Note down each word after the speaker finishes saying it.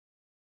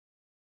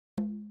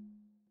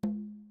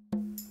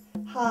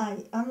Hi,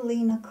 I'm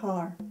Lena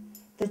Carr.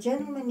 The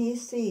gentleman you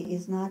see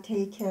is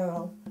Natay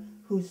Carroll,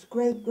 whose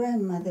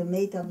great-grandmother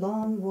made the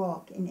long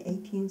walk in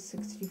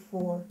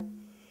 1864.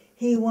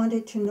 He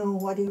wanted to know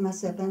what it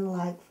must have been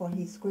like for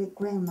his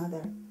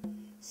great-grandmother.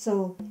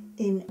 So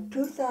in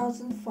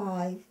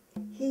 2005,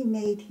 he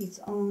made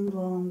his own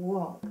long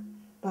walk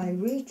by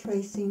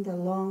retracing the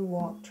Long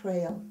Walk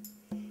Trail.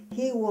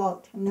 He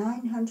walked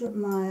 900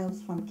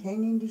 miles from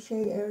Canyon de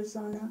Chelly,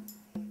 Arizona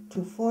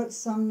to Fort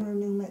Sumner,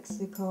 New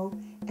Mexico,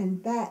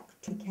 and back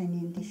to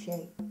Canyon de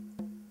Chelly.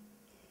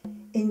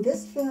 In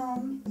this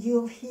film,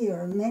 you'll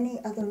hear many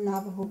other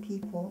Navajo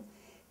people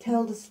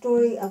tell the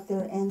story of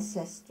their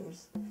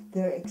ancestors,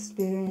 their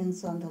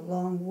experience on the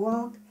long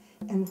walk,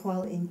 and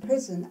while in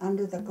prison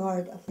under the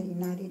guard of the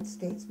United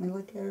States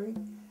military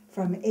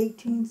from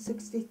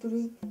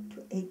 1863 to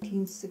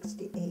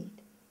 1868.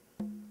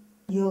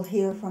 You'll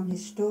hear from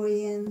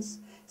historians,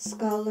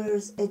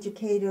 scholars,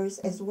 educators,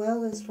 as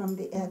well as from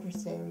the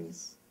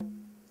adversaries.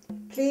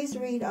 Please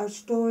read our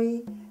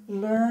story,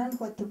 learn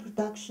what the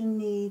production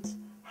needs,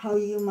 how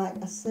you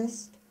might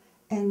assist,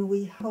 and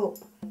we hope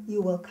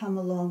you will come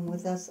along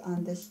with us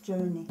on this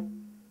journey.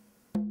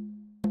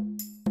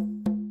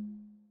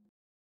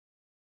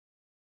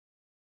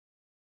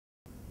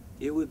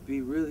 It would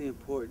be really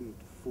important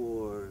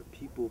for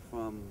people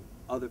from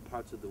other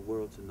parts of the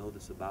world to know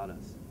this about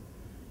us.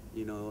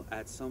 You know,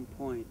 at some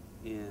point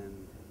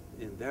in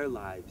their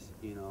lives,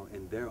 you know,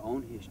 in their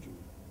own history,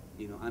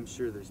 you know, I'm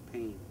sure there's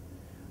pain.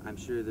 I'm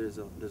sure there's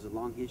a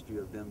long history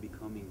of them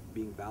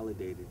being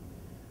validated.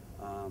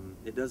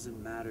 It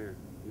doesn't matter,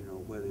 you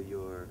know, whether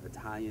you're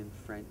Italian,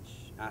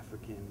 French,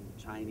 African,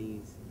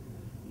 Chinese.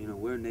 You know,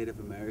 we're Native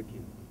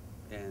American,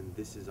 and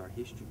this is our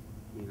history.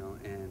 You know,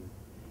 and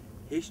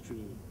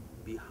history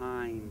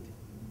behind,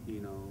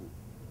 you know,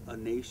 a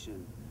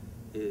nation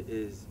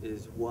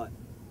is what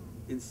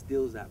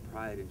instills that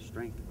pride and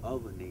strength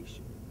of a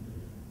nation.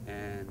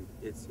 And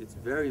it's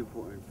very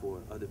important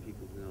for other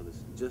people to know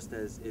this, just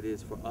as it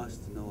is for us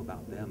to know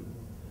about them.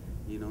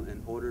 You know,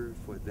 in order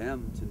for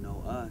them to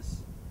know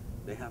us,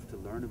 they have to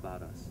learn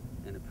about us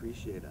and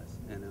appreciate us.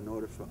 And in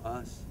order for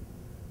us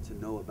to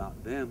know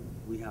about them,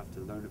 we have to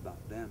learn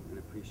about them and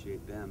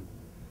appreciate them.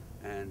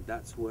 And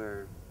that's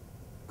where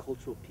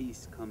cultural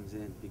peace comes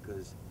in,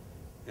 because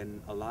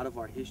in a lot of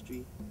our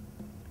history,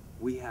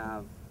 we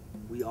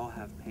all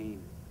have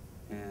pain.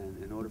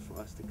 And in order for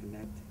us to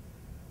connect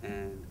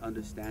and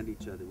understand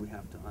each other, we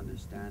have to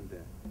understand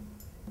that,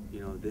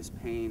 you know, this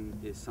pain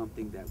is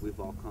something that we've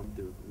all come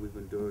through, we've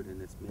endured,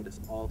 and it's made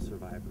us all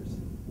survivors.